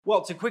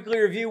Well, to quickly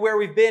review where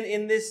we've been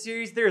in this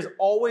series, there's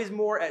always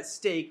more at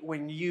stake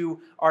when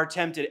you are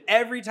tempted.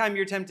 Every time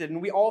you're tempted, and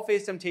we all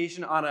face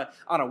temptation on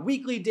a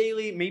weekly,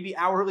 daily, maybe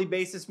hourly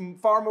basis,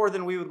 far more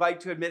than we would like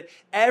to admit.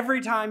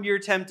 Every time you're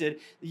tempted,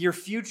 your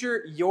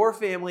future, your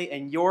family,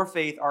 and your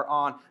faith are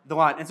on the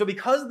line. And so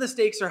because the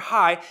stakes are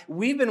high,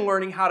 we've been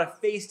learning how to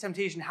face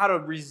temptation, how to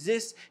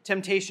resist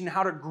temptation,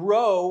 how to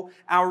grow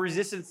our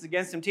resistance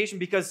against temptation,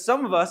 because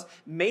some of us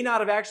may not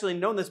have actually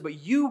known this,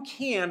 but you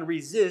can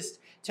resist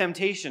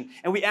temptation.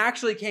 And we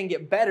actually can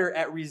get better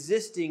at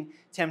resisting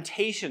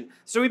temptation.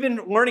 So we've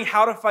been learning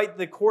how to fight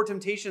the core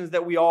temptations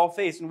that we all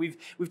face. And we've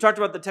talked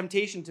about the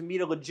temptation to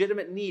meet a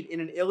legitimate need in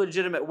an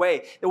illegitimate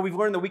way. That we've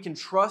learned that we can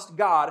trust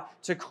God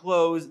to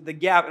close the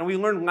gap. And we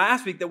learned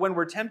last week that when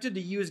we're tempted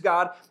to use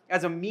God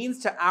as a means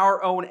to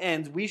our own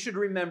ends, we should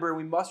remember,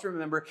 we must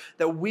remember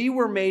that we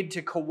were made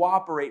to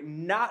cooperate,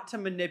 not to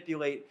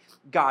manipulate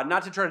God,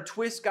 not to try to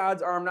twist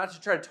God's arm, not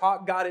to try to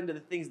talk God into the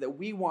things that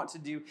we want to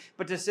do,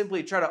 but to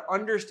simply try to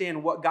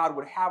understand what God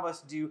would have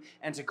us do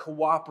and to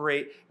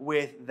cooperate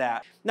with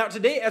that. Now,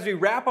 today, as we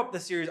wrap up the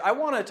series, I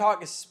want to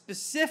talk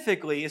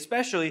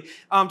especially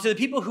to the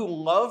people who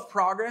love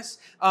progress,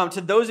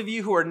 to those of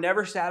you who are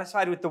never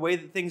satisfied with the way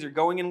that things are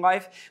going in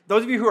life,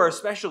 those of you who are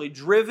especially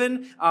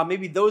driven,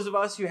 maybe those of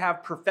us who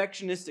have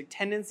perfectionistic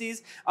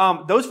tendencies,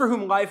 those for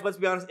whom life, let's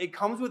be honest, it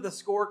comes with a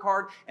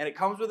scorecard and it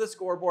comes with a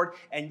scoreboard,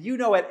 and you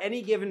know at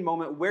any given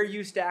moment where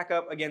you stack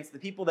up against the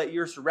people that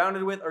you're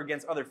surrounded with, or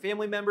against other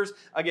family members,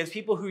 against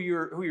people who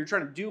you're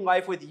trying to do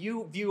life with.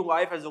 You view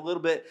life as a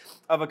little bit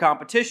of a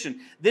competition.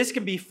 This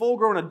can be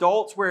full-grown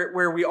adults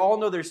where we all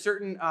know there's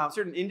certain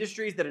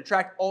industries that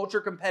attract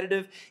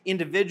ultra-competitive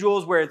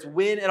individuals, where it's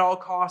win at all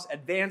costs,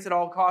 advance at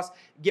all costs,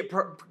 get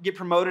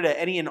promoted at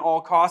any and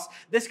all costs.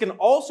 This can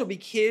also be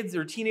kids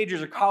or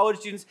teenagers or college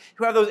students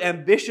who have those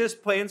ambitious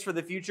plans for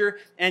the future,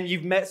 and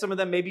you've met some of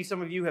them. Maybe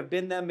some of you have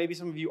been them. Maybe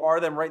some of you are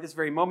them right this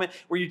very moment,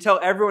 where you tell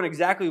everyone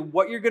exactly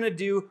what you're going to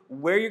do,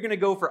 where you're going to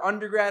go for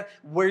undergrad,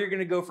 where you're going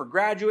to go for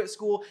graduate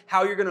school,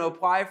 how you're going to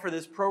apply for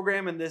this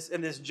program and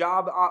this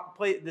job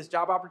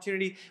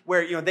opportunity,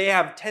 where they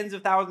have tens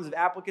of thousands of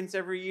applicants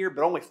every year,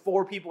 but only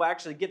 4 people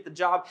actually get the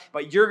job.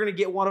 But you're going to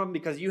get one of them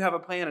because you have a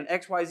plan, and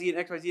XYZ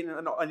and XYZ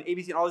and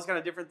ABC and all these kind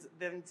of different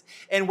things.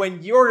 And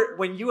when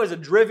you as a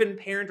driven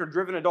parent or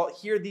driven adult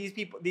hear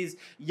these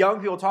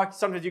young people talk,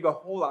 sometimes you go,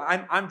 hold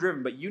on, I'm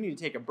driven, but you need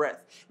to take a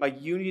breath.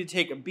 Like, you need to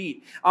take a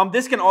beat.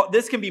 This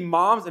can be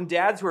moms and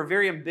dads who are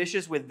very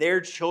ambitious with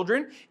their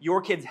children.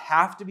 Your kids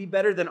have to be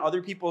better than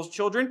other people's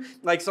children.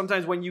 Like,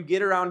 sometimes when you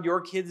get around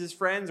your kids'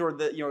 friends, or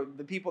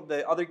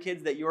the other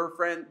kids that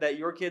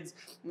your kids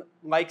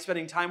like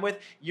spending time with,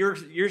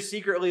 you're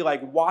secretly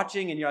like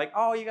watching, and you're like,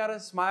 oh, you got a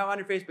smile on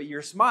your face, but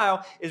your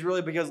smile is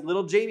really because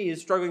little Jamie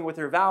is struggling with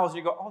her vowels, and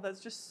you go, oh, that's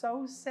just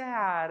so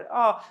sad.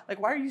 Oh,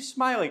 like, why are you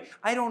smiling?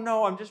 I don't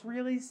know, I'm just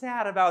really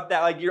sad about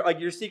that. Like,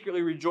 you're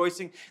secretly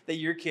rejoicing that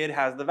your kid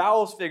has the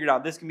vowels figured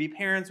out. This can be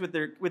parents with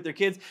their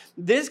kids.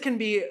 This can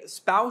be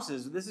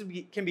spouses.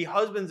 Can be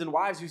husbands and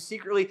wives who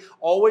secretly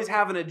always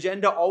have an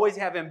agenda, always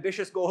have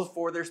ambitious goals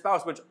for their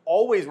spouse, which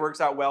always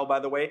works out well, by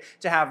the way,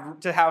 to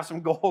have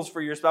some goals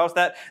for your spouse.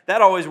 That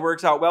always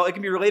works out well. It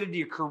can be related to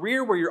your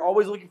career, where you're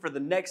always looking for the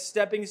next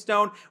stepping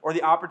stone or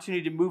the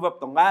opportunity to move up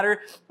the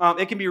ladder.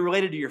 It can be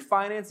related to your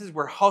finances,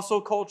 where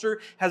hustle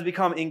culture has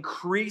become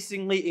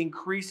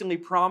increasingly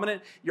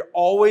prominent. You're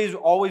always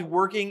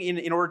working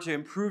in order to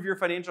improve your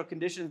financial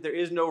conditions. There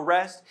is no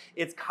rest.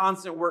 It's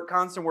constant work.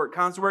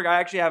 I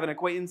actually have an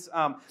acquaintance,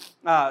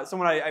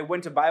 someone I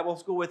went to Bible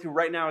school with, who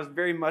right now is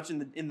very much in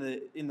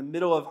the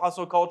middle of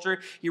hustle culture.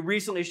 He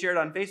recently shared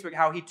on Facebook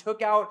how he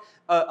took out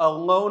a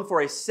loan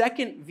for a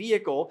second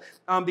vehicle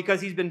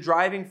because he's been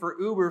driving for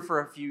Uber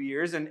for a few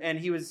years, and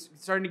he was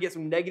starting to get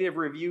some negative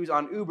reviews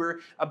on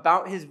Uber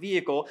about his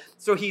vehicle.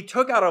 So he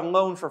took out a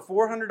loan for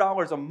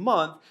 $400 a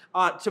month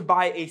to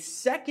buy a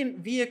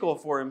second vehicle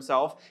for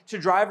himself to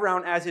drive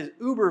around as his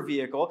Uber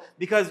vehicle,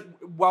 because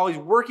while he's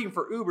working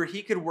for Uber,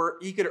 he could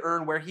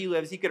earn, where he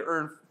lives, he could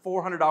earn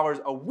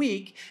 $400 a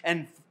week,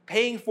 and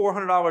paying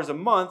 $400 a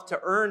month to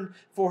earn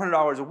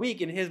 $400 a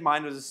week in his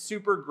mind was a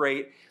super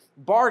great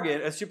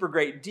bargain, a super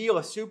great deal,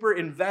 a super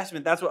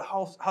investment. That's what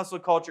hustle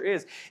culture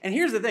is. And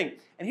here's the thing.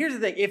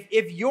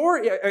 If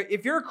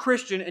you're a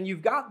Christian and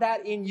you've got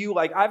that in you,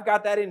 like I've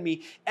got that in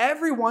me,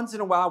 every once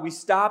in a while we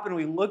stop and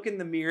we look in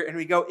the mirror and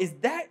we go, is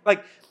that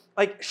like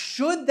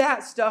should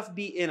that stuff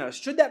be in us?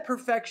 Should that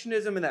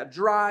perfectionism and that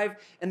drive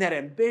and that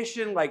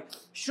ambition,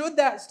 should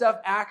that stuff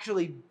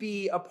actually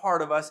be a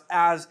part of us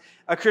as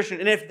a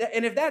Christian? And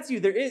if that's you,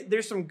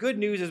 there's some good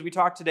news as we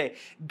talk today.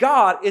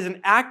 God is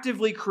an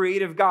actively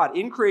creative God.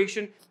 In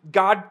creation,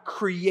 God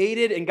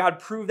created and God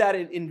proved that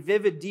in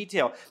vivid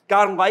detail.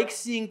 God likes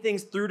seeing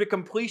things through to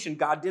completion.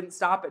 God didn't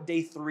stop at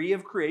day 3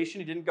 of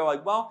creation. He didn't go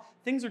well,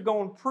 things are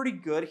going pretty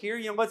good here.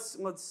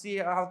 Let's see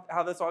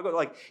how this all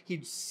goes.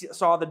 He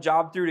saw the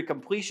job through to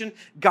completion.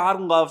 God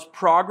loves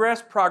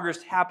progress.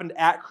 Progress happened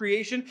at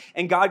creation,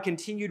 and God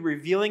continued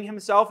revealing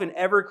himself in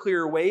ever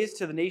clearer ways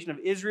to the nation of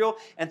Israel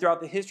and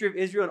throughout the history of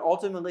Israel and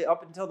ultimately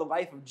up until the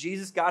life of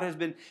Jesus, God has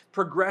been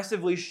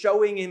progressively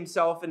showing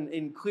himself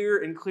in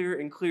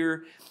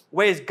clear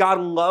ways. God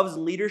loves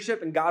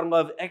leadership and God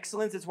loves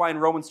excellence. It's why in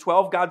Romans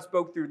 12, God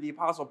spoke through the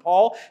Apostle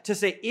Paul to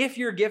say, if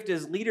your gift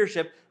is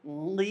leadership,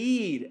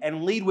 lead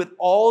and lead with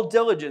all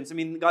diligence. I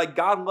mean, like,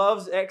 God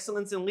loves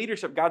excellence in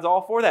leadership. God's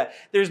all for that.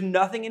 There's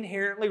nothing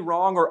inherently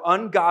wrong or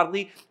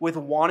ungodly with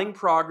wanting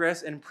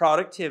progress and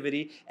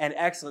productivity and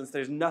excellence.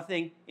 There's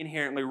nothing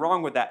inherently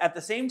wrong with that. At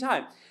the same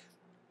time,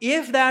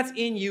 if that's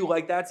in you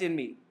like that's in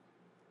me,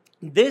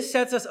 this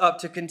sets us up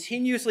to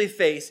continuously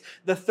face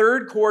the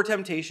third core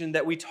temptation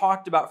that we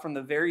talked about from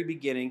the very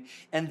beginning,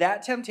 and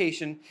that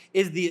temptation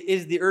is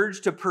the urge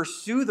to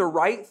pursue the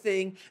right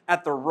thing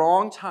at the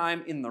wrong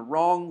time in the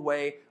wrong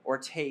way or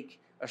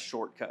take a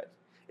shortcut.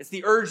 It's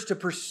the urge to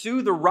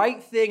pursue the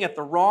right thing at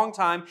the wrong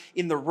time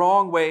in the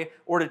wrong way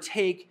or to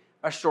take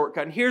a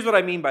shortcut. And here's what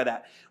I mean by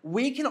that.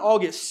 We can all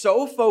get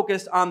so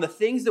focused on the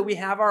things that we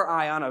have our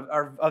eye on,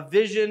 a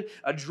vision,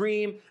 a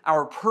dream,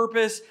 our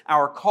purpose,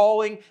 our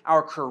calling,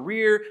 our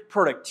career,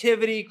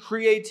 productivity,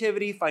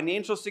 creativity,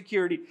 financial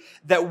security,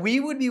 that we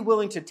would be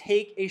willing to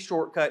take a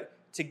shortcut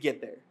to get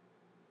there.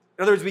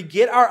 In other words, we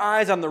get our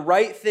eyes on the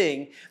right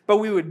thing, but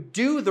we would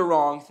do the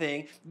wrong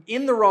thing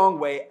in the wrong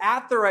way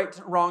at the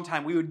wrong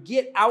time. We would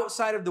get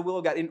outside of the will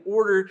of God in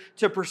order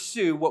to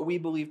pursue what we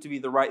believe to be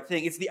the right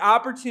thing. It's the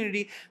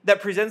opportunity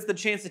that presents the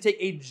chance to take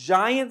a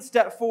giant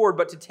step forward,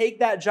 but to take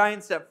that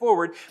giant step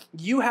forward,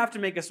 you have to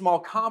make a small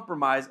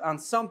compromise on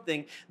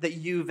something that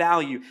you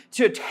value.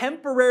 To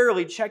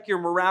temporarily check your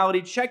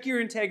morality, check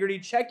your integrity,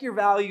 check your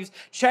values,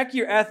 check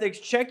your ethics,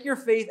 check your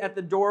faith at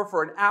the door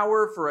for an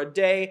hour, for a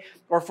day,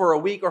 or for a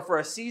week, or for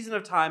a season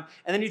of time,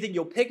 and then you think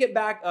you'll pick it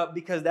back up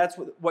because that's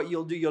what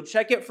you'll do. You'll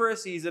check it for a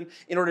season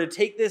in order to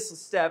take this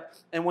step,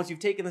 and once you've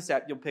taken the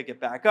step, you'll pick it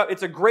back up.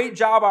 It's a great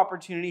job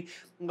opportunity.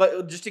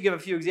 Just to give a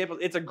few examples,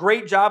 it's a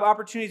great job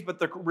opportunity, but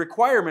the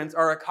requirements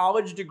are a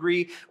college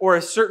degree or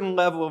a certain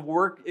level of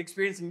work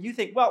experience, and you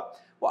think,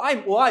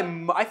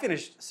 I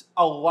finished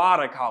a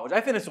lot of college.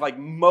 I finished like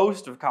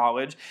most of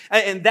college,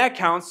 and that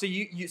counts. So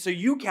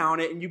you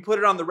count it and you put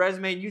it on the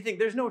resume, and you think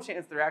there's no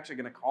chance they're actually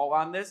going to call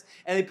on this,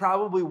 and they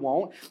probably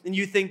won't. And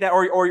you think that,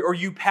 or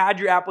you pad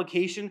your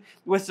application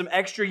with some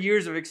extra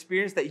years of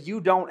experience that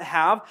you don't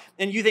have,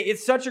 and you think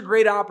it's such a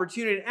great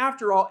opportunity. And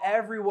after all,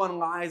 everyone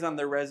lies on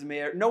their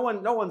resume. No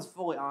one's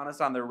fully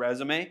honest on their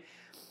resume.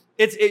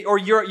 Or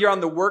you're on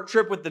the work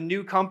trip with the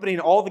new company and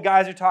all the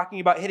guys are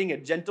talking about hitting a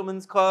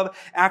gentleman's club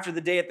after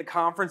the day at the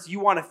conference. You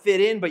want to fit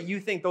in, but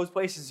you think those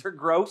places are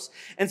gross.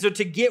 And so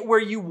to get where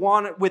you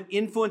want it with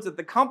influence at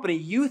the company,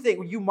 you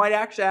think you might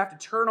actually have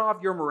to turn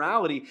off your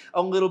morality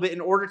a little bit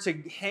in order to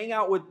hang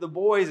out with the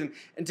boys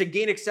and to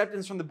gain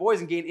acceptance from the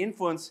boys and gain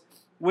influence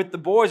with the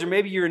boys. Or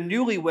maybe you're a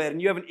newlywed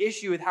and you have an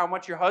issue with how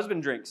much your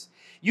husband drinks.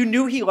 You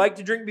knew he liked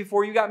to drink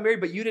before you got married,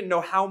 but you didn't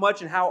know how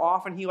much and how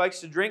often he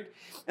likes to drink.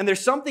 And there's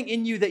something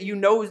in you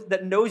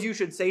that knows you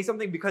should say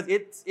something because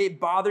it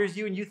bothers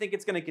you and you think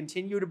it's going to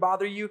continue to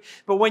bother you.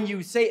 But when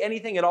you say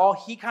anything at all,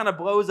 he kind of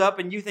blows up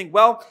and you think,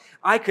 well,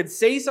 I could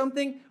say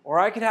something or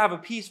I could have a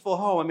peaceful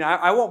home. I mean,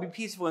 I won't be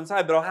peaceful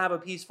inside, but I'll have a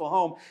peaceful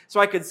home. So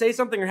I could say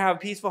something or have a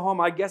peaceful home.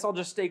 I guess I'll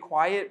just stay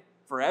quiet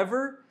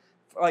forever.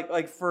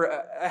 Like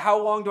for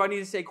how long do I need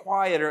to stay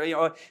quiet?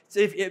 Or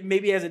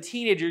maybe as a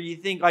teenager you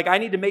think like I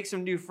need to make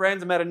some new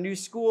friends. I'm at a new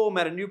school. I'm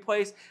at a new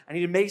place. I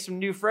need to make some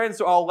new friends.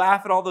 So I'll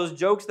laugh at all those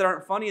jokes that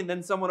aren't funny, and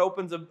then someone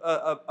opens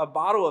a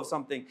bottle of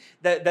something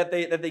that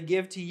they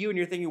give to you, and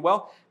you're thinking,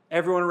 well,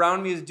 everyone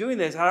around me is doing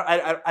this.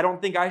 I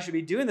don't think I should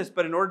be doing this,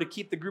 but in order to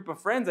keep the group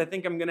of friends, I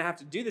think I'm going to have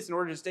to do this in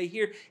order to stay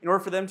here. In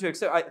order for them to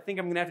accept, I think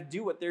I'm going to have to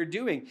do what they're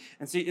doing.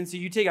 And so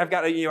you take. I've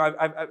got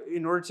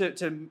in order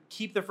to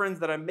keep the friends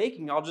that I'm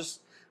making, I'll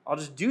just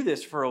do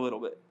this for a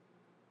little bit.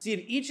 See,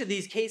 in each of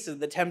these cases,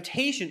 the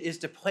temptation is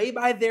to play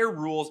by their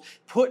rules,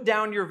 put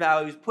down your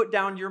values, put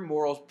down your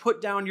morals, put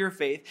down your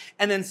faith,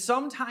 and then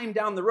sometime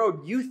down the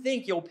road, you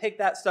think you'll pick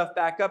that stuff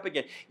back up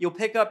again. You'll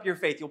pick up your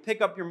faith, you'll pick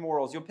up your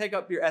morals, you'll pick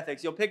up your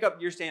ethics, you'll pick up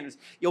your standards,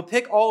 you'll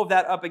pick all of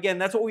that up again.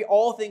 That's what we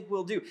all think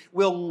we'll do.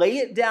 We'll lay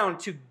it down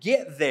to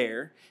get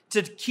there,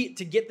 to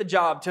get the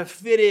job, to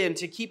fit in,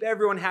 to keep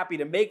everyone happy,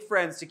 to make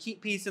friends, to keep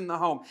peace in the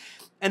home.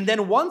 And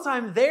then once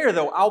I'm there,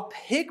 though, I'll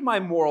pick my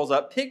morals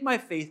up, pick my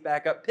faith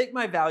back up, pick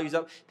my values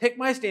up, pick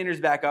my standards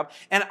back up,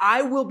 and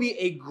I will be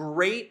a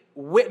great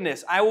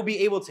witness. I will be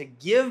able to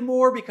give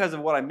more because of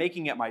what I'm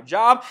making at my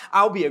job.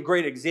 I'll be a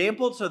great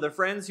example to the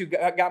friends who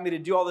got me to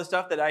do all this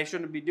stuff that I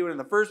shouldn't be doing in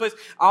the first place.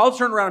 I'll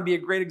turn around and be a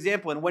great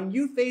example. And when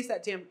you face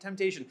that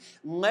temptation,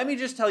 let me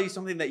just tell you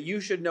something that you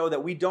should know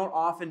that we don't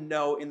often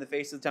know in the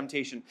face of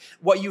temptation.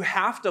 What you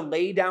have to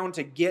lay down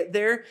to get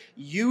there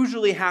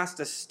usually has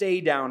to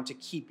stay down to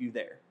keep you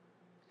there.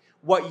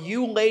 What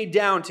you lay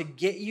down to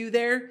get you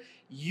there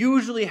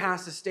usually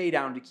has to stay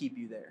down to keep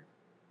you there.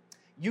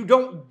 You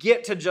don't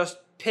get to just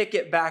pick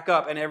it back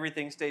up and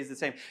everything stays the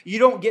same. You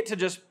don't get to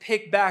just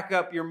pick back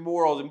up your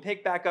morals and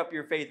pick back up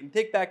your faith and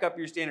pick back up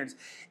your standards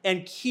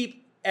and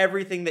keep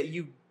everything that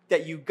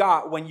you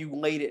got when you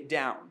laid it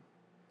down.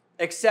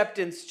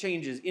 acceptance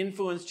changes,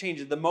 influence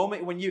changes. The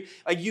moment when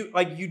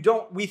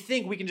we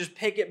think we can just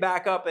pick it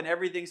back up and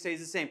everything stays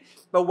the same.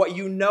 But what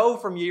you know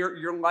from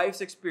your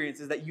life's experience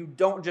is that you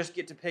don't just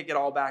get to pick it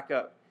all back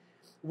up.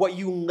 What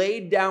you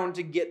laid down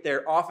to get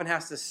there often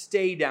has to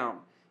stay down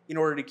in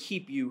order to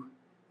keep you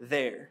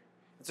there.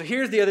 So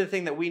here's the other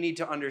thing that we need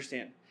to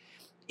understand.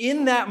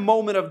 In that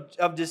moment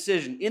of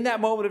decision, in that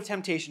moment of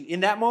temptation, in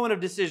that moment of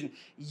decision,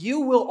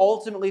 you will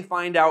ultimately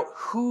find out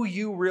who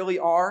you really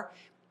are,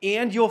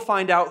 and you'll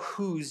find out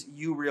whose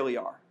you really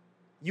are.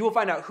 You will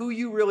find out who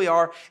you really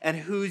are and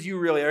whose you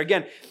really are.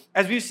 Again,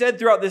 as we've said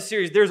throughout this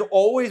series, there's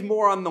always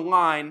more on the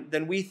line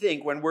than we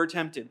think when we're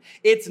tempted.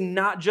 It's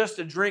not just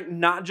a drink,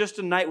 not just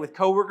a night with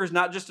coworkers,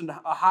 not just a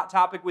hot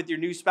topic with your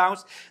new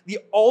spouse. The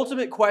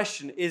ultimate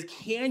question is,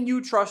 can you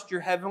trust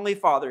your Heavenly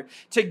Father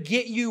to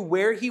get you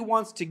where He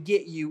wants to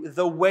get you,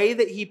 the way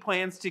that He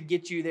plans to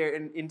get you there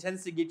and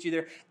intends to get you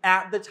there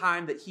at the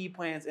time that He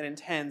plans and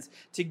intends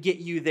to get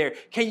you there?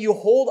 Can you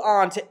hold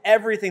on to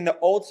everything that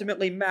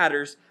ultimately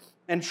matters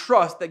and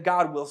trust that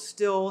God will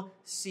still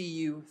see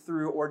you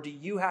through, or do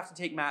you have to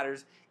take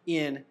matters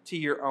into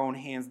your own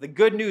hands? The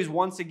good news,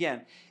 once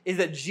again, is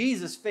that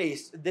Jesus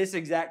faced this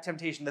exact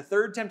temptation. The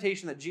third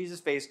temptation that Jesus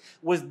faced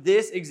was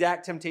this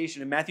exact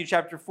temptation. In Matthew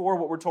chapter 4,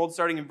 what we're told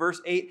starting in verse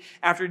 8,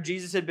 after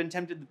Jesus had been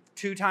tempted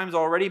 2 times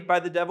already by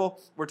the devil,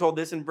 we're told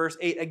this in verse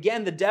 8.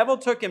 Again, the devil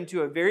took him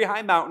to a very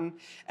high mountain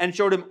and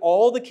showed him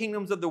all the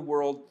kingdoms of the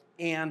world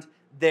and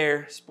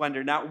their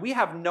splendor. Now, we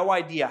have no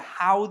idea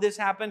how this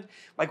happened.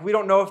 Like, we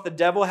don't know if the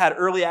devil had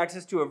early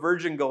access to a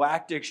Virgin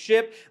Galactic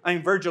ship.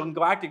 Virgin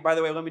Galactic, by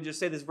the way, let me just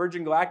say this.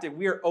 Virgin Galactic,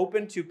 we are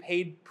open to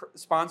paid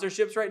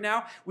sponsorships right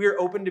now. We are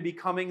open to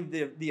becoming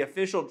the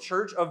official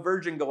church of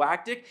Virgin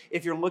Galactic.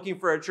 If you're looking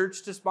for a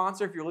church to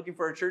sponsor, if you're looking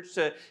for a church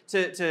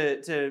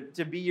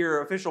to be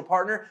your official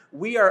partner,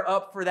 we are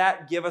up for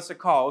that. Give us a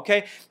call,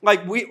 okay?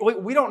 Like, we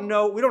don't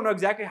know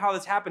exactly how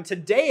this happened.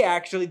 Today,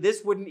 actually,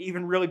 this wouldn't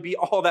even really be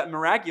all that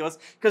miraculous,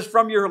 because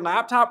from your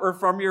laptop or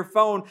from your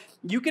phone,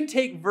 you can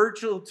take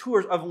virtual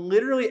tours of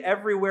literally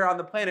everywhere on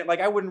the planet. Like,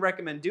 I wouldn't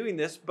recommend doing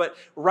this, but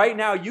right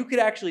now you could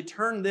actually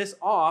turn this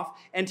off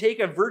and take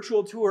a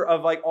virtual tour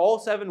of like all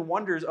 7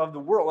 wonders of the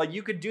world. Like,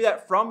 you could do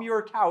that from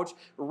your couch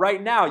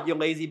right now, you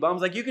lazy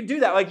bums. Like, you can do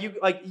that.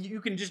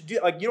 You can just do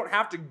it. Like, you don't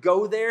have to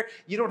go there.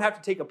 You don't have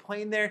to take a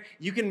plane there.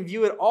 You can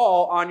view it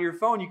all on your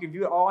phone. You can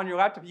view it all on your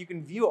laptop. You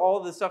can view all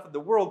of the stuff of the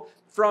world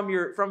from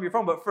your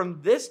phone. But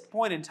from this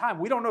point in time,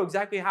 we don't know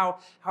exactly how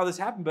this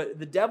happened, but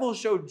the devil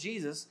showed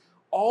Jesus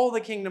all the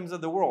kingdoms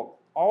of the world,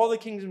 all the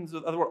kingdoms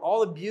of the world,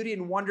 all the beauty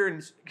and wonder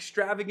and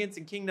extravagance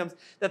and kingdoms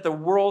that the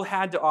world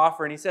had to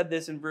offer. And he said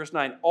this in verse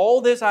 9, "All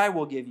this I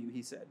will give you,"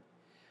 he said,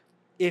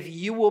 "if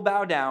you will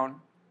bow down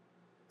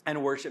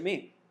and worship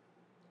me."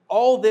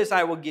 All this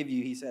I will give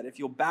you, he said, if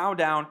you'll bow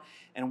down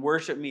and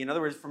worship me. In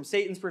other words, from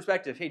Satan's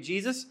perspective, hey,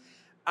 Jesus,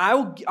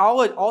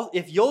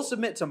 if you'll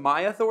submit to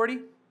my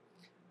authority,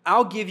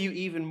 I'll give you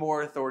even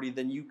more authority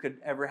than you could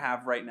ever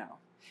have right now.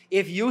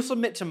 If you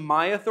submit to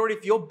my authority,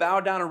 if you'll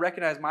bow down and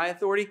recognize my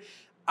authority,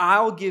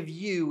 I'll give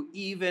you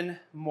even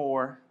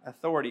more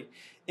authority.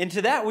 And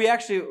to that, we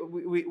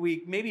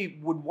maybe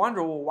would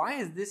wonder, well, why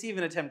is this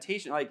even a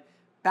temptation? Like,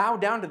 bow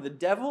down to the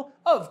devil?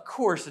 Of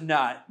course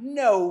not.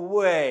 No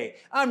way.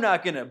 I'm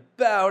not going to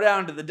bow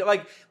down to the devil.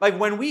 Like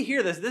when we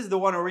hear this is the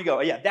one where we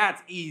go, yeah,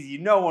 that's easy.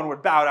 No one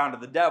would bow down to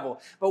the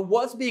devil. But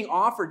what's being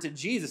offered to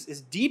Jesus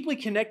is deeply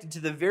connected to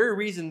the very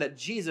reason that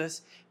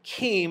Jesus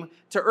came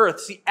to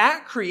earth. See,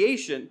 at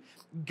creation,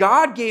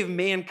 God gave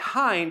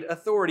mankind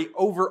authority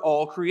over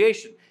all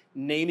creation,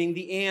 naming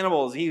the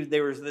animals. We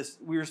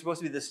were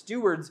supposed to be the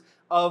stewards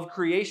of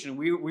creation.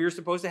 We were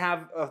supposed to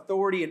have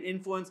authority and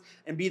influence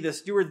and be the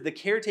stewards, the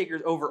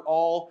caretakers over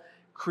all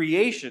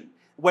creation.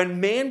 When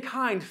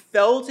mankind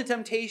fell to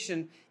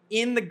temptation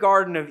in the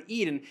Garden of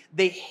Eden,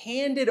 they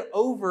handed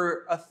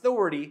over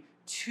authority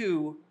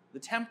to the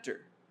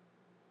tempter.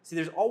 See,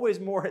 there's always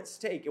more at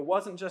stake. It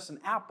wasn't just an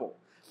apple.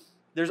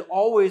 There's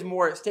always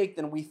more at stake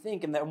than we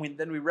think and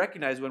than we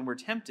recognize when we're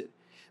tempted.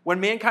 When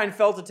mankind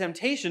fell to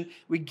temptation,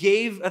 we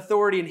gave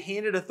authority and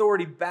handed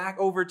authority back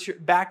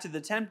to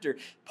the tempter.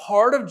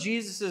 Part of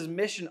Jesus'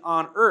 mission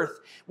on earth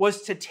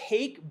was to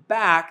take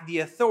back the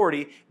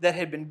authority that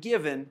had been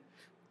given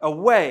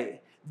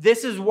away.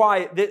 This is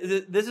why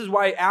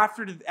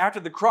after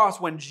the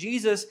cross, when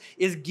Jesus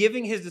is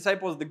giving his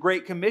disciples the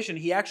Great Commission,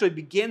 he actually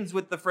begins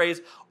with the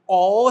phrase,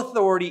 "All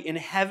authority in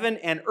heaven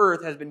and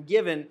earth has been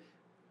given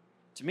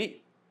to me."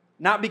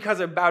 Not because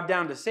I bowed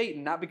down to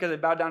Satan, not because I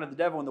bowed down to the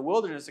devil in the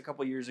wilderness a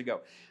couple years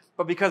ago,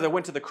 but because I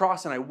went to the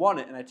cross and I won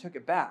it and I took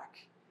it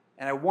back.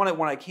 And I won it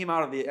when I came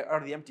out of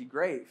the empty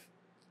grave.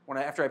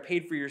 After I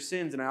paid for your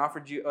sins and I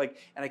offered you,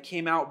 and I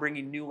came out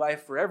bringing new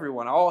life for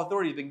everyone. All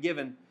authority has been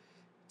given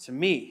to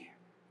me.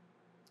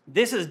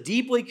 This is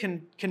deeply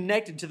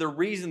connected to the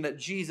reason that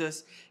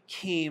Jesus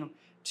came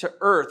to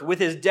earth. With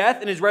his death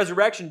and his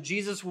resurrection,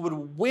 Jesus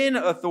would win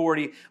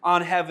authority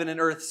on heaven and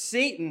earth.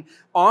 Satan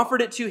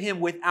offered it to him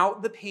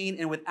without the pain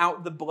and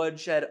without the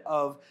bloodshed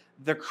of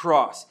the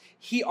cross.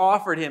 He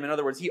offered him, in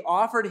other words, he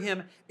offered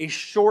him a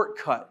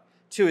shortcut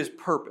to his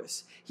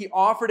purpose. He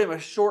offered him a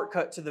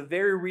shortcut to the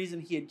very reason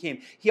he had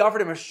came. He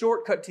offered him a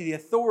shortcut to the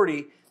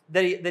authority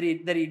that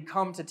he'd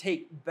come to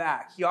take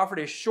back. He offered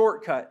a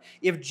shortcut.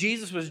 If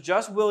Jesus was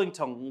just willing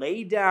to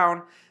lay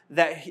down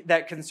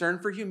that concern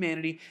for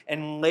humanity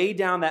and lay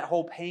down that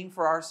whole paying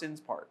for our sins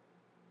part.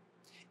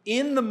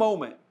 In the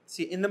moment,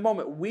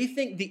 we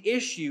think the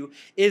issue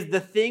is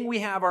the thing we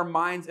have our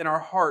minds and our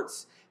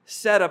hearts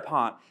set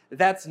upon.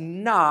 That's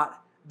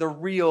not the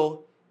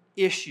real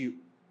issue.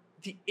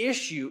 The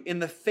issue, in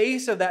the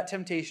face of that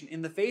temptation,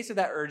 in the face of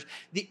that urge,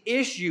 the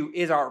issue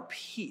is our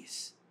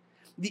peace.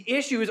 The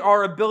issue is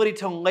our ability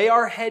to lay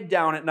our head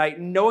down at night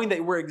knowing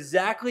that we're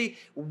exactly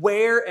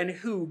where and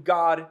who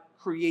God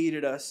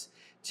created us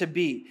to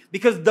be.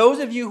 Because those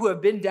of you who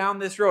have been down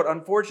this road,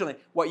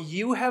 unfortunately, what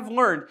you have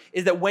learned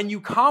is that when you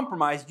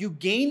compromise, you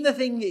gain the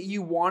thing that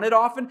you wanted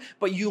often,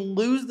 but you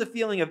lose the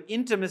feeling of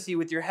intimacy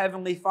with your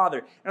Heavenly Father.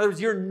 In other words,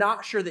 you're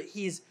not sure that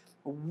He's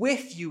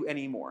with you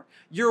anymore.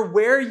 You're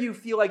where you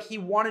feel like He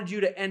wanted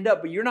you to end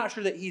up, but you're not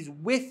sure that He's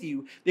with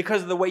you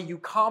because of the way you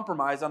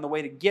compromise on the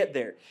way to get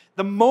there.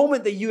 The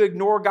moment that you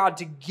ignore God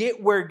to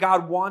get where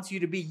God wants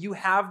you to be, you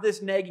have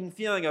this nagging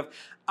feeling of,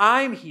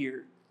 I'm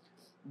here,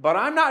 but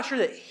I'm not sure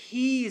that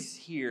He's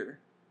here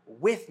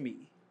with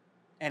me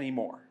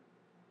anymore.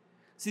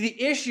 See,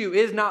 the issue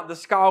is not the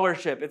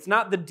scholarship. It's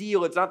not the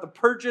deal. It's not the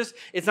purchase.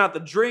 It's not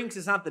the drinks.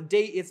 It's not the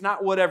date. It's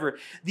not whatever.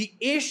 The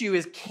issue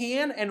is,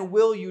 can and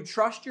will you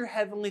trust your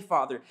Heavenly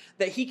Father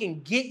that He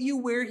can get you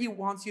where He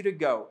wants you to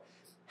go,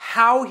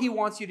 how He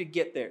wants you to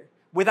get there,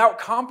 without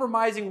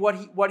compromising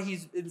what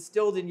He's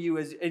instilled in you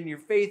as in your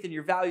faith and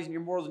your values and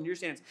your morals and your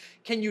standards?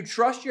 Can you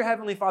trust your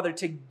Heavenly Father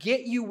to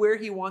get you where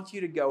He wants you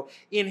to go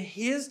in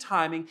His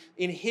timing,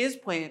 in His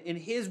plan, in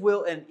His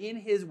will, and in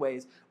His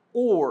ways?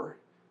 Or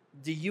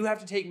do you have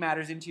to take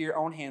matters into your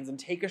own hands and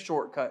take a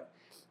shortcut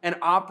and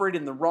operate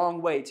in the wrong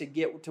way to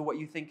get to what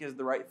you think is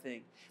the right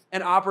thing,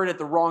 and operate at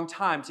the wrong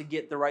time to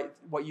get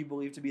what you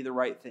believe to be the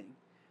right thing?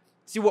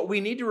 See, what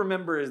we need to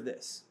remember is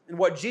this, and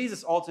what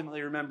Jesus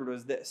ultimately remembered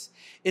was this,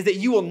 is that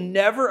you will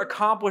never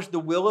accomplish the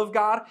will of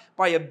God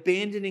by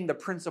abandoning the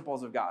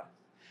principles of God.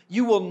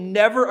 You will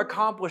never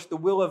accomplish the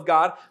will of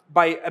God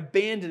by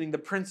abandoning the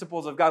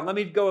principles of God. Let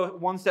me go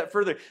one step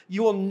further.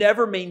 You will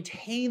never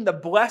maintain the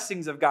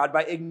blessings of God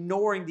by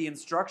ignoring the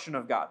instruction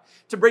of God.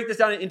 To break this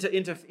down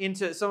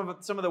into some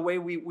of the way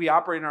we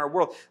operate in our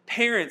world.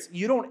 Parents,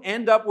 you don't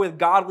end up with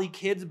godly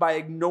kids by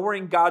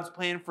ignoring God's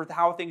plan for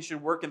how things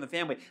should work in the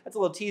family. That's a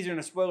little teaser and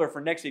a spoiler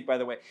for next week, by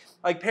the way.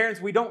 Like parents,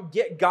 we don't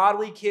get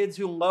godly kids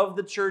who love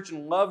the church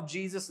and love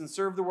Jesus and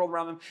serve the world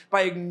around them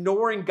by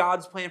ignoring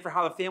God's plan for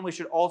how the family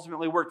should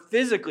ultimately work.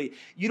 Physically,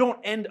 you don't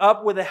end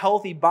up with a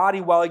healthy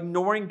body while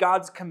ignoring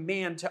God's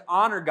command to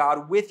honor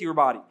God with your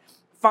body.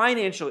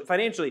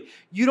 Financially,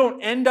 you don't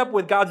end up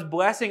with God's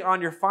blessing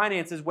on your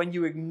finances when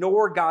you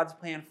ignore God's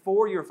plan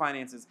for your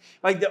finances.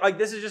 Like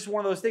this is just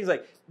one of those things.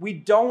 Like, we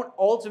don't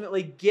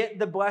ultimately get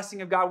the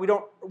blessing of God. We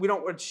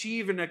don't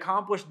achieve and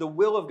accomplish the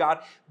will of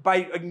God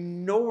by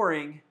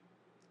ignoring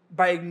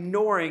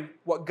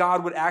what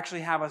God would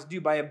actually have us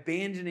do, by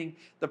abandoning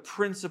the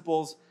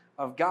principles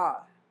of God.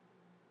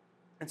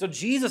 And so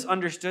Jesus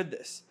understood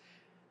this,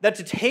 that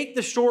to take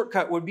the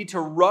shortcut would be to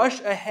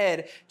rush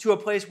ahead to a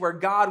place where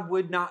God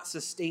would not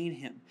sustain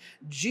him.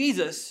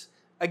 Jesus,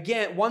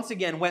 once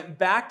again, went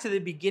back to the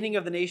beginning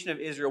of the nation of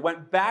Israel,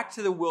 went back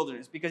to the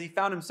wilderness because he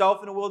found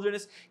himself in a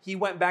wilderness. He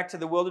went back to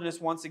the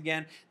wilderness once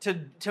again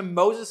to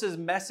Moses'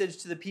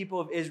 message to the people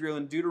of Israel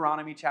in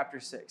Deuteronomy chapter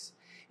 6.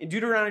 In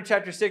Deuteronomy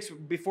chapter 6,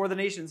 before the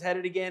nation's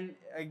headed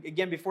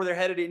before they're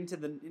headed into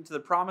the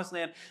promised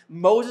land,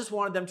 Moses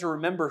wanted them to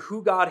remember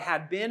who God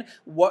had been,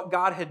 what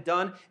God had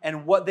done,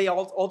 and what they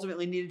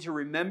ultimately needed to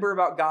remember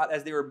about God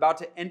as they were about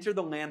to enter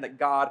the land that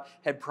God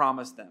had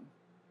promised them.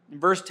 In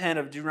verse 10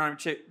 of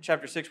Deuteronomy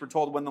chapter 6, we're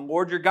told, when the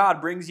Lord your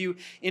God brings you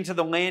into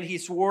the land he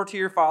swore to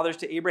your fathers,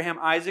 to Abraham,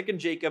 Isaac, and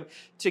Jacob,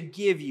 to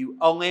give you,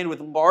 a land with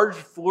large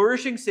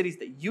flourishing cities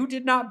that you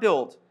did not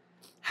build,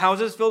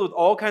 houses filled with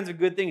all kinds of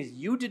good things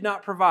you did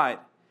not provide,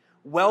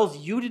 wells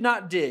you did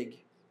not dig,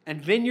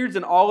 and vineyards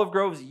and olive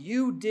groves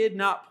you did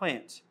not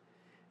plant.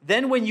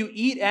 Then when you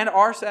eat and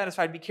are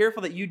satisfied, be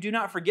careful that you do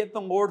not forget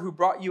the Lord who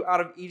brought you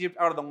out of Egypt,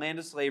 out of the land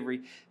of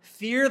slavery.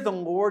 Fear the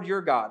Lord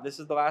your God. This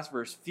is the last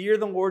verse. Fear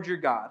the Lord your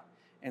God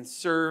and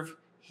serve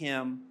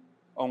him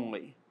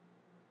only.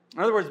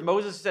 In other words,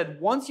 Moses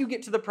said, once you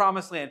get to the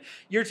promised land,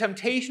 your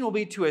temptation will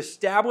be to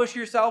establish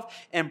yourself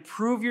and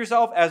prove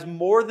yourself as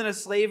more than a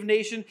slave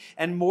nation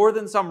and more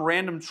than some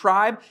random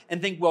tribe,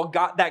 and think, well,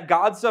 that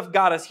God stuff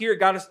got us here, it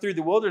got us through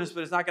the wilderness,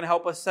 but it's not going to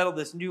help us settle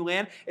this new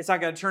land. It's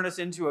not going to turn us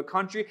into a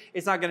country.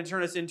 It's not going to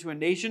turn us into a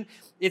nation.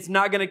 It's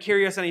not going to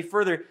carry us any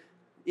further.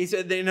 He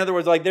said, in other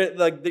words,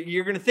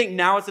 you're going to think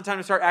now is the time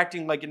to start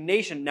acting like a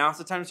nation. Now it's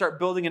the time to start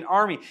building an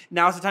army.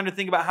 Now it's the time to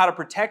think about how to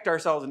protect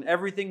ourselves and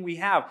everything we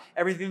have,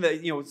 everything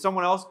that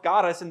someone else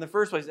got us in the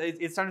first place.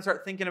 It's time to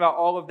start thinking about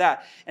all of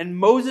that. And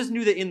Moses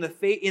knew that in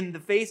the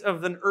face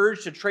of an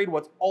urge to trade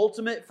what's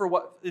ultimate for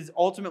what is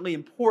ultimately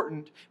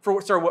important, for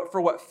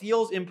what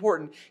feels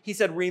important, he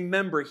said,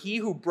 "Remember, he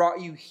who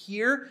brought you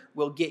here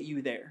will get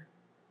you there.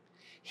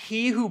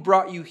 He who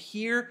brought you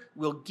here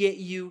will get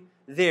you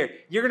there."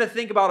 You're going to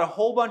think about a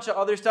whole bunch of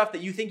other stuff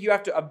that you think you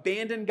have to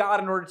abandon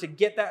God in order to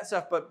get that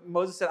stuff. But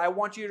Moses said, I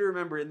want you to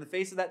remember, in the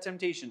face of that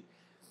temptation,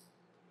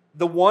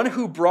 the one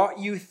who brought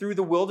you through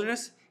the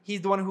wilderness,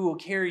 he's the one who will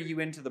carry you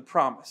into the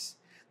promise.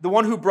 The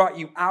one who brought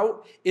you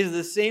out is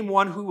the same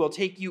one who will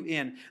take you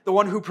in. The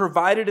one who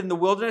provided in the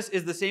wilderness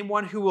is the same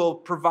one who will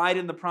provide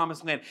in the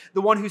promised land.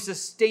 The one who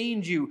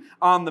sustained you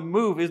on the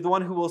move is the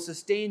one who will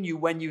sustain you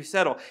when you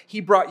settle. He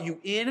brought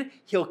you in.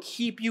 He'll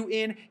keep you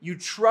in. You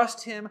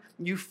trust him.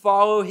 You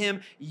follow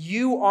him.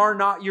 You are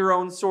not your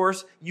own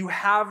source. You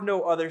have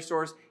no other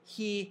source.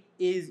 He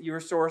is your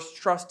source.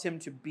 Trust him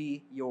to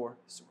be your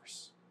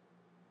source.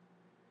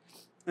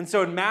 And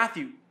so in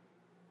Matthew,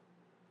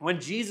 when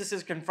Jesus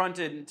is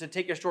confronted to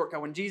take a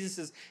shortcut, when Jesus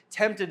is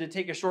tempted to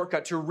take a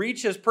shortcut to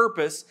reach his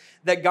purpose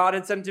that God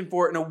had sent him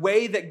for in a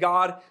way that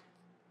God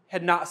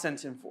had not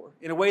sent him for,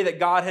 in a way that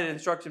God had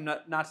instructed him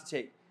not to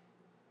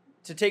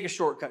take a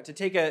shortcut, to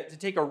take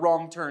a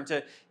wrong turn,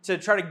 to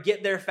try to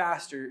get there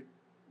faster,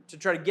 to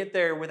try to get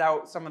there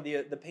without some of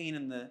the pain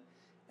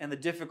and the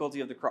difficulty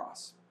of the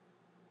cross.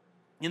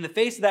 In the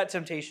face of that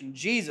temptation,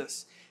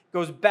 Jesus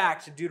goes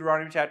back to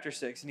Deuteronomy chapter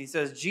 6, and he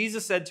says,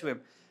 Jesus said to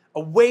him,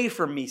 "Away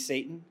from me,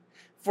 Satan,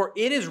 for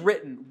it is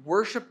written,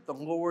 worship the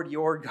Lord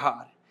your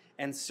God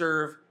and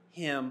serve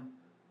him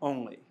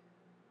only."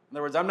 In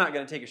other words, I'm not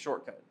going to take a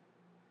shortcut.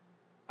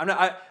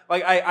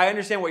 I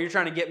understand what you're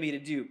trying to get me to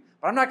do,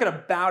 but I'm not going to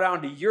bow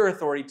down to your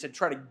authority to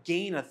try to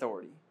gain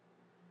authority.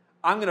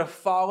 I'm going to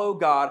follow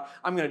God.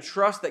 I'm going to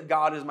trust that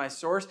God is my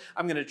source.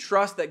 I'm going to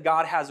trust that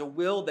God has a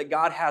will, that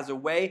God has a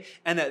way,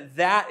 and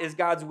that is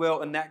God's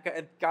will and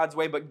that God's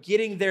way. But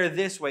getting there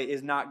this way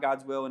is not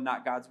God's will and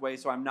not God's way,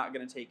 so I'm not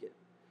going to take it.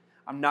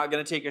 I'm not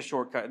going to take a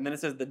shortcut. And then it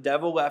says, the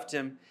devil left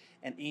him,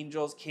 and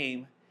angels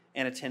came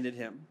and attended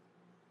him.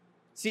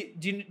 See,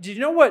 do you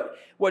know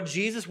what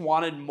Jesus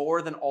wanted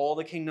more than all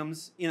the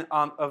kingdoms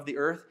of the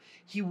earth?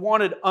 He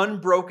wanted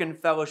unbroken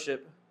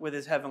fellowship with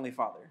his heavenly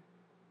Father.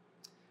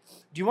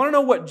 Do you want to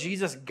know what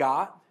Jesus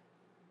got?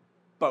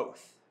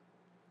 Both.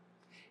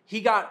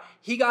 He got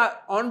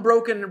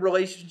unbroken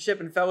relationship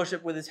and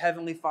fellowship with his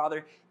heavenly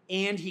Father,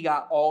 and he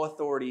got all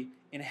authority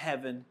in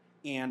heaven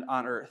and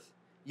on earth.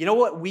 You know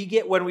what we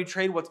get when we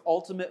trade what's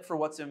ultimate for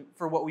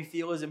what we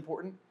feel is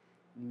important?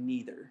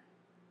 Neither.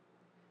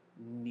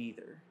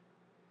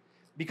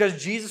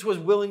 Because Jesus was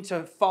willing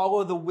to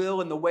follow the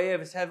will and the way of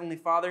his heavenly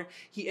Father,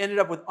 he ended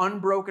up with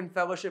unbroken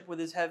fellowship with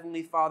his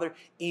heavenly Father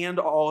and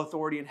all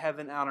authority in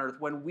heaven and on earth.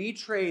 When we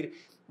trade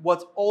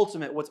what's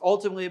ultimate, what's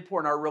ultimately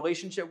important, our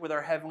relationship with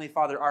our heavenly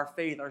Father, our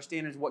faith, our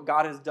standards, what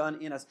God has done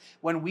in us,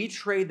 when we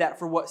trade that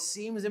for what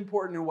seems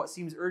important and what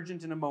seems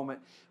urgent in a moment,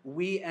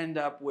 we end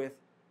up with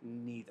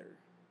neither.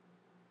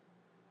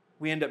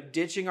 We end up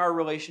ditching our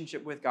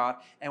relationship with God,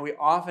 and we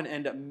often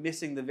end up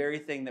missing the very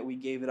thing that we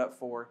gave it up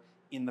for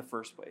in the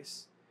first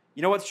place.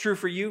 You know what's true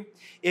for you?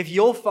 If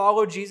you'll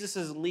follow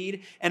Jesus'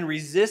 lead and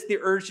resist the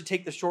urge to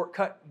take the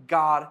shortcut,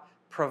 God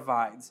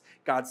provides.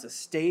 God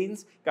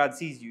sustains. God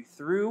sees you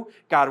through.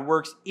 God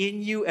works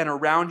in you and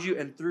around you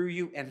and through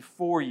you and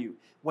for you.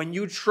 When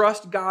you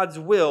trust God's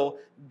will,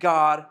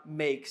 God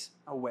makes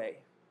a way.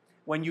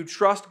 When you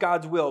trust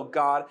God's will,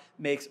 God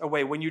makes a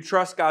way. When you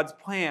trust God's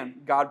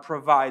plan, God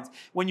provides.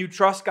 When you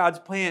trust God's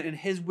plan and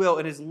his will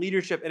and his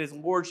leadership and his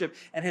lordship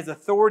and his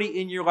authority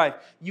in your life,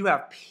 you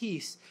have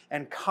peace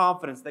and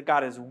confidence that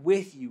God is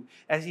with you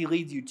as he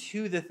leads you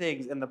to the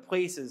things and the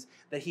places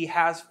that he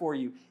has for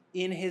you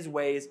in his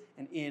ways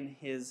and in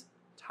his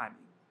timing.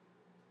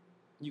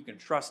 You can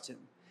trust him.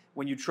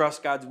 When you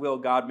trust God's will,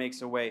 God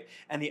makes a way.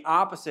 And the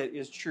opposite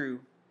is true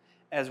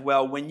as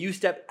well. When you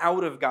step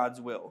out of God's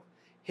will,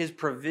 his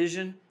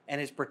provision and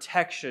his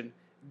protection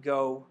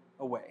go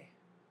away.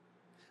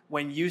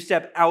 When you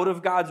step out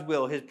of God's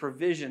will, his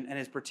provision and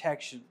his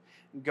protection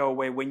go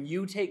away. When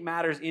you take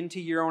matters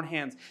into your own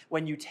hands,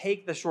 when you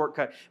take the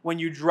shortcut, when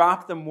you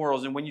drop the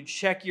morals, and when you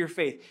check your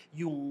faith,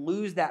 you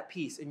lose that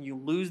peace and you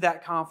lose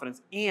that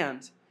confidence,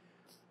 and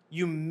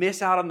you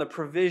miss out on the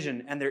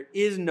provision, and there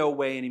is no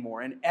way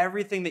anymore. And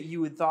everything that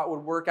you had thought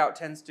would work out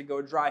tends to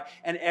go dry.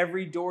 And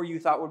every door you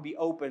thought would be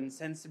open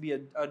tends to be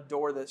a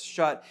door that's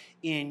shut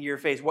in your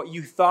face. What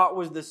you thought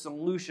was the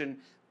solution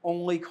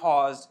only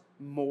caused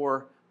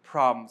more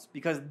problems,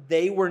 because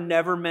they were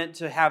never meant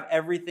to have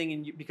everything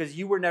in you, because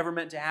you were never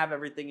meant to have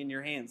everything in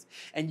your hands,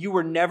 and you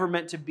were never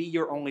meant to be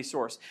your only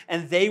source,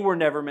 and they were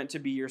never meant to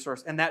be your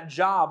source, and that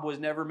job was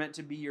never meant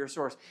to be your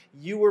source.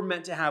 You were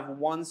meant to have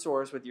one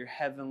source with your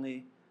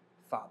heavenly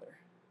Father.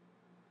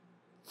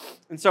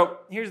 And so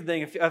here's the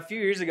thing. A few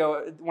years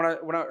ago, when I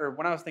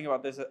was thinking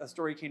about this, a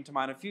story came to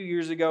mind. A few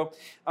years ago,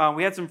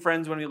 we had some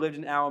friends when we lived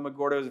in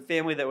Alamogordo. It was a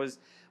family that was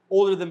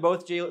older than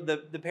both Jalen.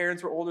 The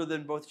parents were older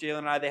than both Jalen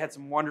and I. They had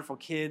some wonderful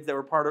kids that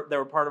were part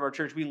of our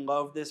church. We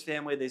loved this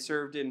family. They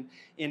served in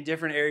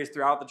different areas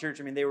throughout the church.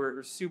 I mean, they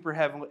were super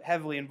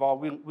heavily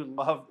involved. We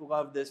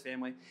loved this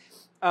family.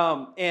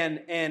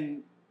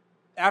 And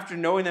after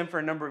knowing them for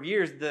a number of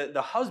years,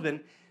 the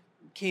husband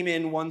came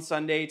in one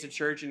Sunday to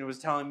church and was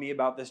telling me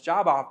about this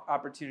job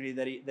opportunity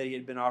that he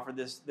had been offered,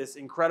 this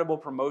incredible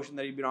promotion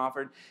that he'd been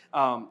offered.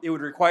 It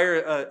would require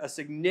a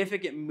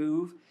significant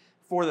move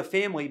for the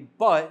family,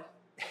 but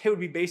it would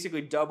be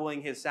basically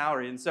doubling his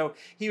salary. And so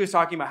he was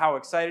talking about how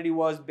excited he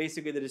was.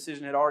 Basically, the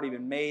decision had already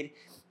been made,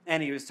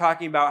 and he was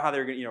talking about how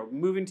they're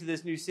moving to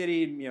this new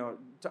city,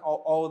 to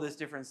all of this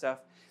different stuff.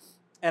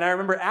 And I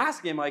remember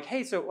asking him, like,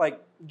 hey, so like,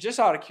 just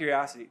out of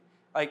curiosity,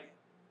 like,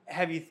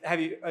 have you?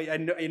 I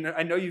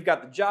know you've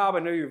got the job. I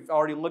know you've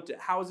already looked at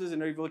houses. I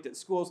know you've looked at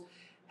schools.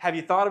 Have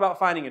you thought about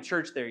finding a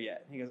church there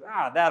yet? And he goes,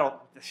 that'll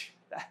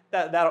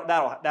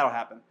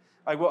happen.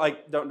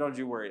 Don't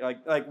you worry.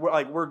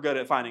 We're good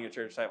at finding a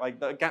church site.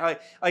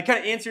 I kind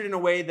of answered in a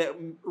way that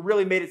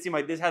really made it seem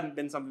like this hadn't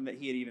been something that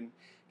he had even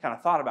kind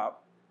of thought about.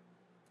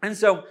 And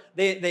so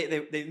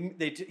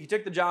he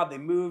took the job. They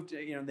moved.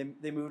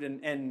 They moved,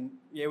 and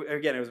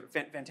again, it was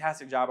a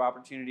fantastic job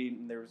opportunity,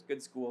 and there was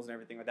good schools and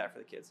everything like that for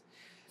the kids.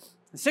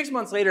 And 6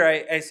 months later,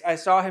 I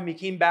saw him. He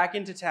came back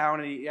into town,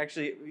 and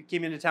he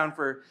came into town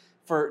for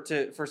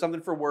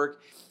something for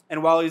work.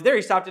 And while he was there,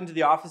 he stopped into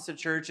the office at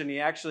church, and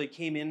he actually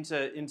came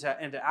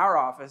into our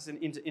office and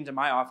into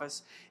my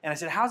office. And I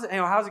said, "How's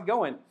it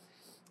going?"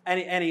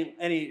 And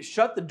he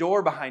shut the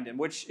door behind him,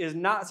 which is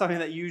not something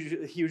that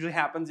usually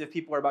happens if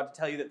people are about to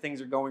tell you that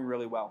things are going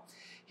really well.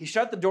 He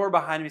shut the door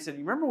behind him. He said,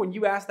 "You remember when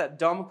you asked that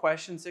dumb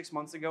question 6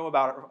 months ago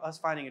about us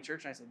finding a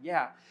church?" And I said,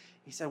 "Yeah."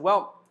 He said,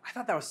 "Well, I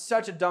thought that was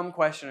such a dumb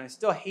question. I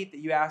still hate that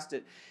you asked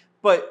it."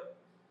 But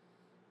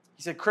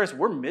he said, "Chris,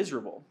 we're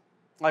miserable.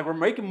 Like, we're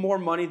making more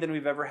money than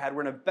we've ever had.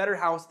 We're in a better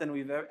house than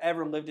we've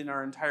ever lived in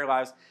our entire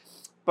lives.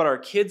 But our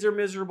kids are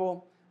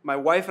miserable. My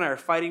wife and I are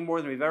fighting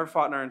more than we've ever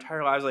fought in our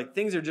entire lives. Like,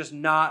 things are just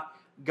not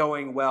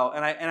going well."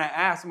 And I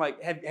asked him,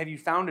 like, have you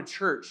found a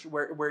church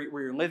where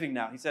you're living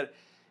now? He said,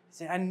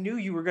 "I knew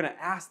you were going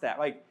to ask that.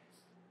 Like,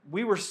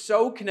 we were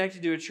so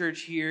connected to a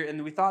church here,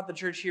 and we thought the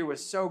church here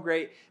was so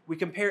great. We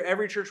compare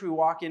every church we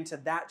walk into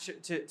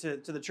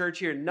to the church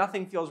here, and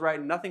nothing feels right,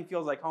 and nothing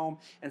feels like home.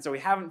 And so we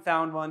haven't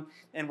found one,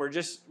 and we're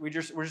just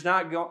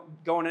not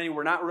going anywhere.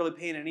 We're not really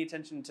paying any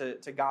attention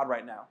to God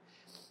right now."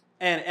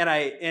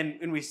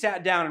 And we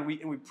sat down and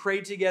we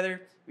prayed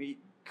together. We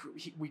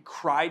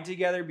cried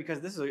together because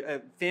this is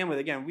a family.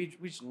 Again, we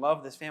just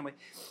love this family.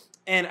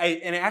 And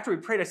after we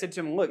prayed, I said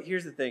to him, "Look,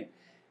 here's the thing.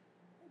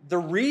 The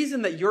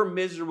reason that you're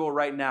miserable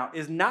right now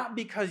is not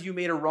because you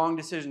made a wrong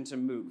decision to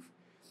move.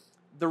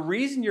 The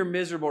reason you're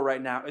miserable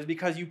right now is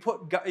because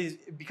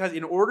because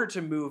in order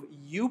to move,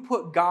 you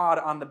put God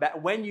on the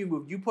back. When you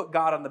move, you put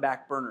God on the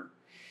back burner.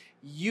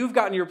 You've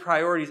gotten your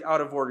priorities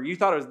out of order. You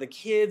thought it was the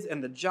kids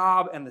and the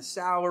job and the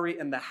salary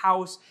and the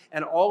house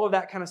and all of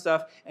that kind of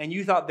stuff. And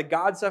you thought the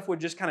God stuff would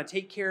just kind of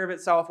take care of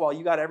itself while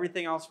you got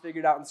everything else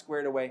figured out and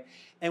squared away.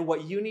 And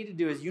what you need to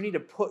do is you need to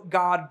put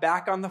God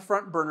back on the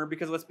front burner,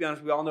 because let's be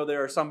honest, we all know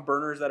there are some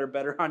burners that are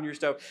better on your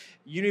stove.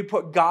 You need to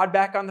put God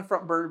back on the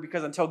front burner,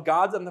 because until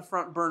God's on the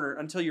front burner,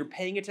 until you're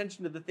paying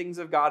attention to the things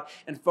of God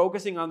and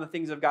focusing on the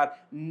things of God,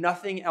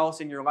 nothing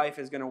else in your life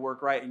is going to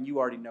work right, and you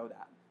already know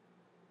that.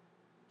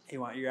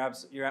 You're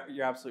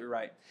absolutely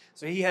right.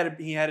 So he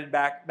headed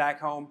back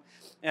home,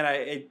 and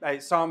I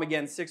saw him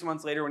again 6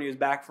 months later when he was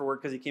back for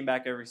work, because he came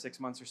back every 6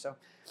 months or so.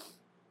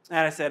 And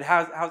I said,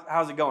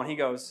 how's it going? He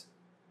goes,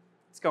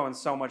 "It's going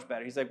so much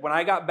better." He's like, "When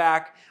I got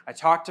back, I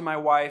talked to my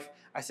wife.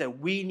 I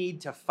said, we need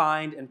to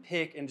find and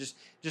pick and just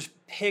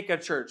pick a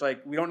church.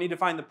 Like, we don't need to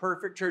find the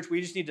perfect church.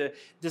 We just need to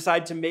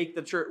decide to make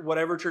the church,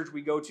 whatever church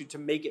we go to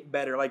make it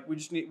better. Like, we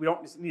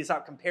don't need to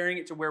stop comparing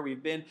it to where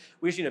we've been.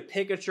 We just need to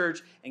pick a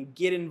church and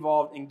get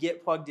involved and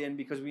get plugged in,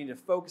 because we need to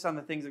focus on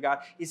the things of God."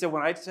 He said,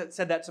 "When I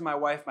said that to my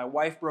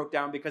wife broke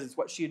down, because it's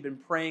what she had been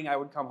praying I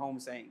would come home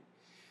saying."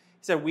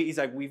 He's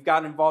like, "We've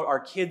gotten involved.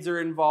 Our kids are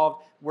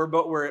involved.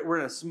 We're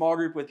in a small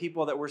group with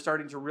people that we're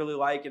starting to really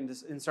like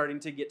and starting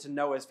to get to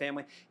know as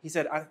family." He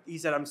said,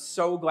 "I'm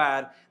so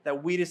glad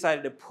that we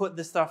decided to put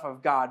the stuff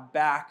of God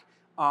back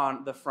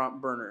on the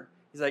front burner."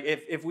 He's like,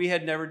 if we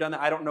had never done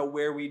that, I don't know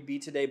where we'd be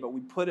today, but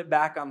we put it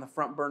back on the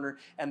front burner,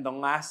 and the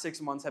last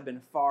 6 months have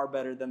been far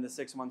better than the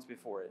 6 months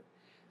before it."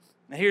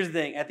 Now, here's the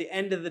thing. At the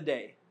end of the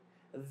day,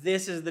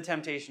 this is the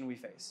temptation we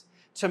face: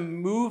 to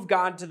move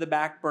God to the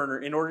back burner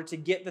in order to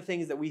get the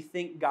things that we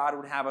think God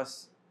would have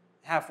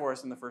for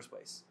us in the first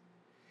place.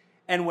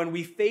 And when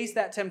we face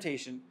that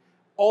temptation,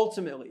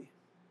 ultimately,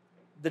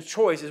 The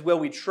choice is, will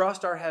we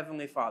trust our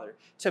Heavenly Father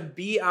to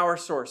be our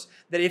source?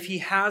 That if He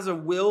has a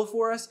will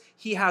for us,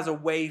 He has a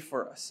way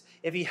for us.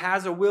 If He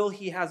has a will,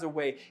 He has a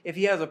way. If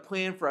He has a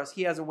plan for us,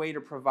 He has a way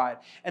to provide.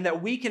 And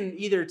that we can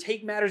either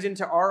take matters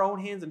into our own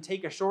hands and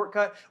take a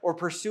shortcut, or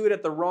pursue it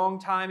at the wrong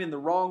time in the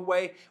wrong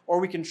way, or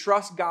we can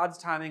trust God's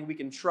timing, we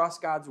can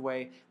trust God's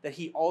way, that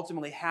He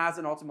ultimately has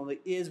and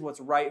ultimately is what's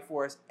right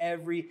for us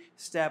every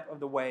step of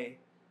the way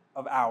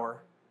of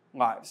our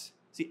lives.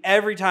 See,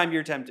 every time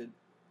you're tempted,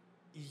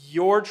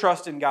 your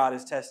trust in God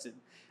is tested,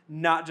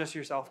 not just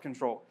your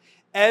self-control.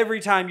 Every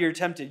time you're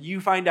tempted, you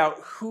find out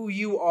who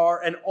you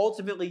are, and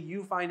ultimately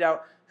you find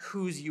out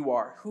whose you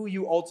are, who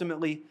you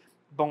ultimately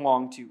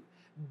belong to.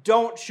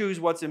 Don't choose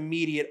what's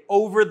immediate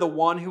over the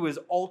one who is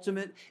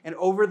ultimate and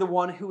over the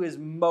one who is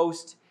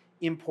most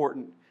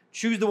important.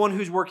 Choose the one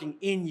who's working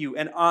in you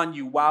and on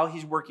you while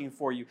He's working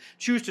for you.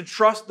 Choose to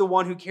trust the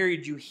one who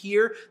carried you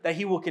here, that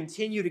He will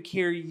continue to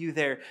carry you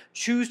there.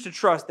 Choose to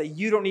trust that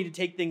you don't need to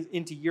take things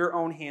into your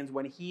own hands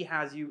when He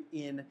has you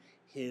in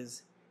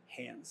His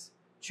hands.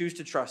 Choose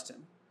to trust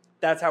Him.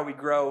 That's how we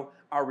grow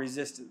our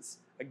resistance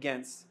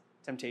against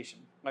temptation.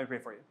 Let me pray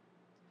for you.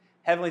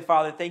 Heavenly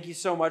Father, thank you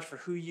so much for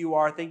who you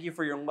are. Thank you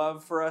for your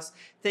love for us.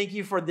 Thank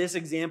you for this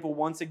example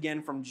once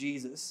again from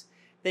Jesus.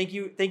 Thank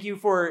you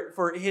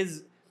for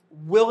His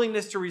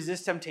willingness to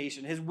resist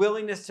temptation, His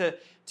willingness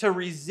to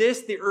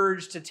resist the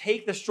urge to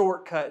take the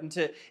shortcut and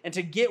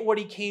to get what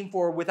He came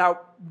for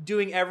without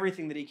doing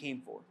everything that He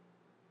came for.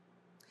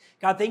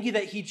 God, thank you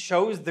that He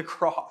chose the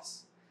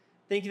cross.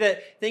 Thank you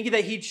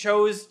that He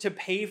chose to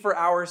pay for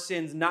our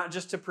sins, not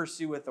just to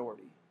pursue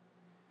authority.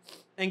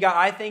 And God,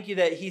 I thank you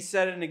that He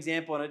set an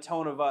example and a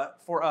tone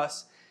for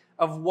us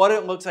of what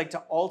it looks like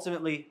to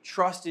ultimately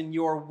trust in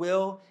your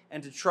will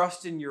and to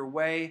trust in your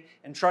way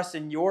and trust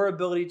in your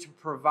ability to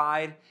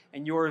provide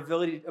and your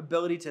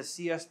ability to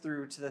see us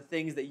through to the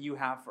things that you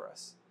have for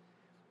us.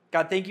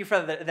 God, thank you for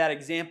that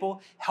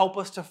example. Help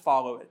us to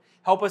follow it.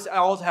 Help us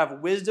all to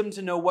have wisdom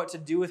to know what to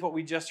do with what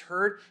we just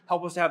heard.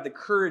 Help us to have the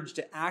courage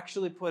to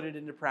actually put it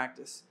into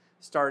practice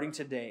starting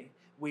today.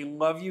 We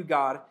love you,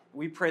 God.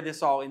 We pray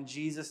this all in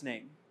Jesus'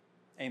 name.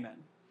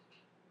 Amen.